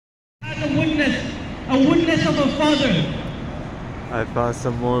a witness of a father. I found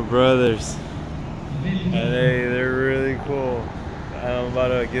some more brothers, and they're really cool. I'm about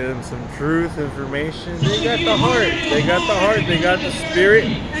to give them some truth information. They got the heart. They got the heart. They got the spirit.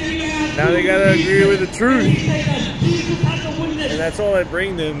 Now they gotta agree with the truth, and that's all I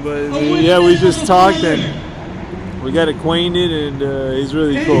bring them. But yeah, we just talked and we got acquainted, and he's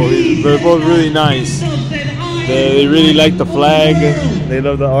really cool. They're both really nice. They really like the flag. They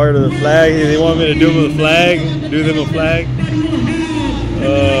love the art of the flag. They want me to do them a flag. Do them a flag.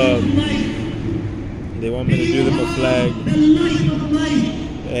 They want me to do them a flag,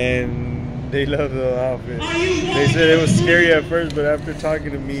 and they love the outfit. They said it was scary at first, but after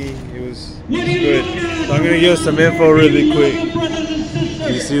talking to me, it was good. So I'm gonna give some info really quick.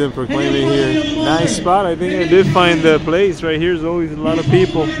 You see them proclaiming here. Nice spot. I think I did find the place. Right here is always a lot of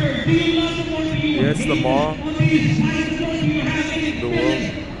people. Yeah, it's the mall. The world.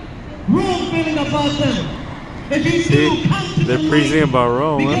 See, they're preaching about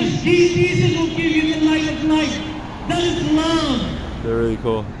Rome, huh? They're really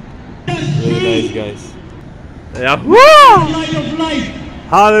cool. Really nice guys. Yeah.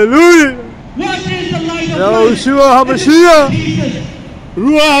 Hallelujah! Yahushua HaMashiach!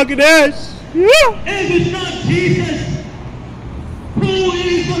 Ruach HaKodesh! If it's not Jesus, who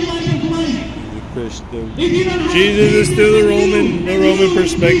is the light of life? Jesus is still the Roman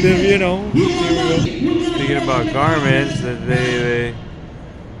perspective, you know. Speaking about garments, that they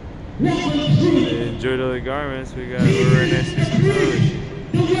enjoyed all the garments. We're right next to some service.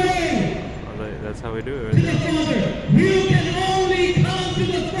 That's how we do it right there.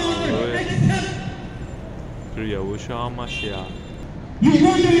 Through Yahushua HaMashiach.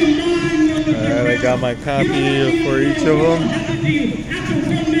 Alright, I got my copy for each of them,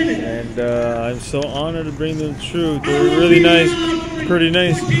 and I'm so honored to bring them truth. They're really nice, pretty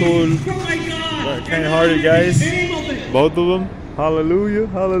nice, cool, kind-hearted guys, both of them. Hallelujah,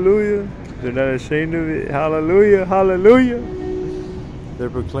 hallelujah. They're not ashamed of it. Hallelujah, hallelujah. They're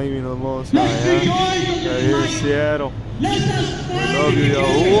proclaiming the Most High, huh? Right here in Seattle. We love you,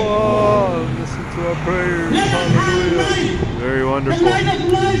 Yahuwah. Listen to our prayers. Hallelujah. Very wonderful.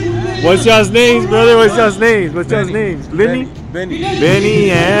 What's y'all's names, brother? What's y'all's names? What's y'all's names? Benny?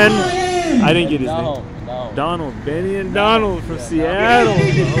 Benny and... I didn't get his name. Donald. Benny and Donald from Seattle.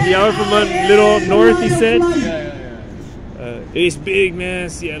 Y'all are from a little up north, he said? It's big, man.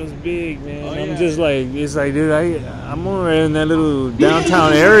 Seattle's big, man. I'm just like, it's like, dude, I'm over in that little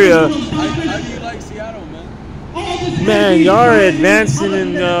downtown area. How do you like Seattle, man? Man, y'all are advancing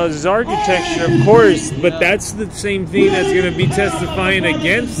in architecture, of course, but that's the same thing that's going to be testifying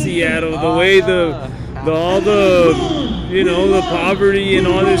against Seattle. The way all the, you know, the poverty and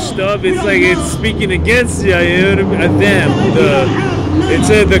all this stuff, it's like it's speaking against them. The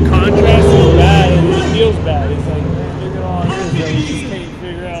contrast is bad, and it feels bad. It's like, man, look at all this that we just can't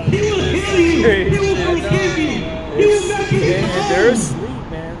figure out. They're asleep,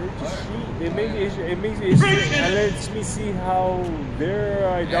 man. They're just sleep. It lets me see how their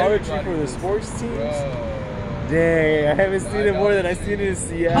idolatry for the sports teams. Dang, I haven't seen it more than I've seen it in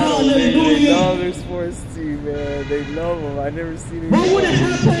Seattle. They love their sports team, man. They love them. I've never seen it before.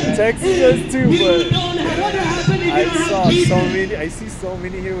 Texas does too, but I see so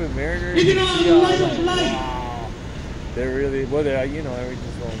many here with Mariners. Wow. They're really, well, you know,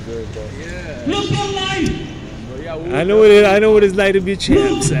 everything's going good, but yeah. I know what it's like to be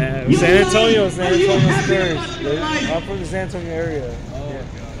champs. San Antonio Spurs. I'm from the San Antonio area.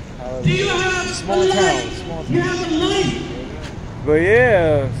 Small town. But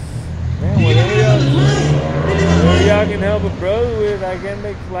yeah, man, whatever y'all can help a brother with, I can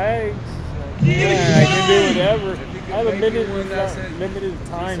make flags. Yeah, I can do whatever. I have a limited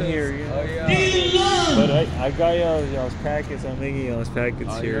time here, you know. But I got y'all's packets. I'm making y'all's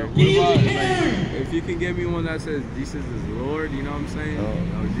packets here. What about, like, if you can get me one that says Jesus is Lord, you know what I'm saying?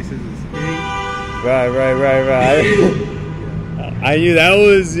 Oh, Jesus is King. Right. I knew that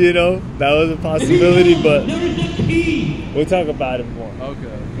was, you know, that was a possibility, but we'll talk about it more.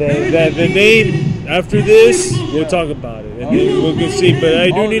 Okay. The name after this, we'll talk about it, and then we'll see. But I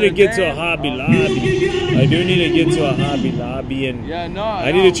do need to get to a Hobby Lobby. And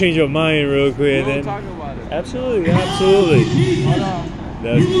I need to change my mind real quick. And then talk about it. Absolutely. That's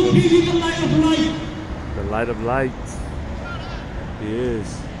the light of light. He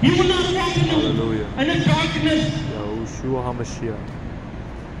is. Hallelujah. Yahushua HaMashiach.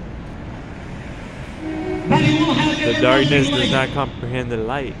 The darkness does not comprehend the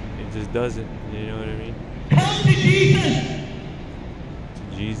light. It just doesn't. You know what I mean?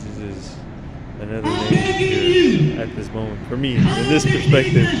 Jesus is another name here at this moment. For me, in this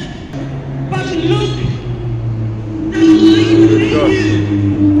perspective. But look, the light There we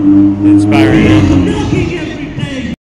go.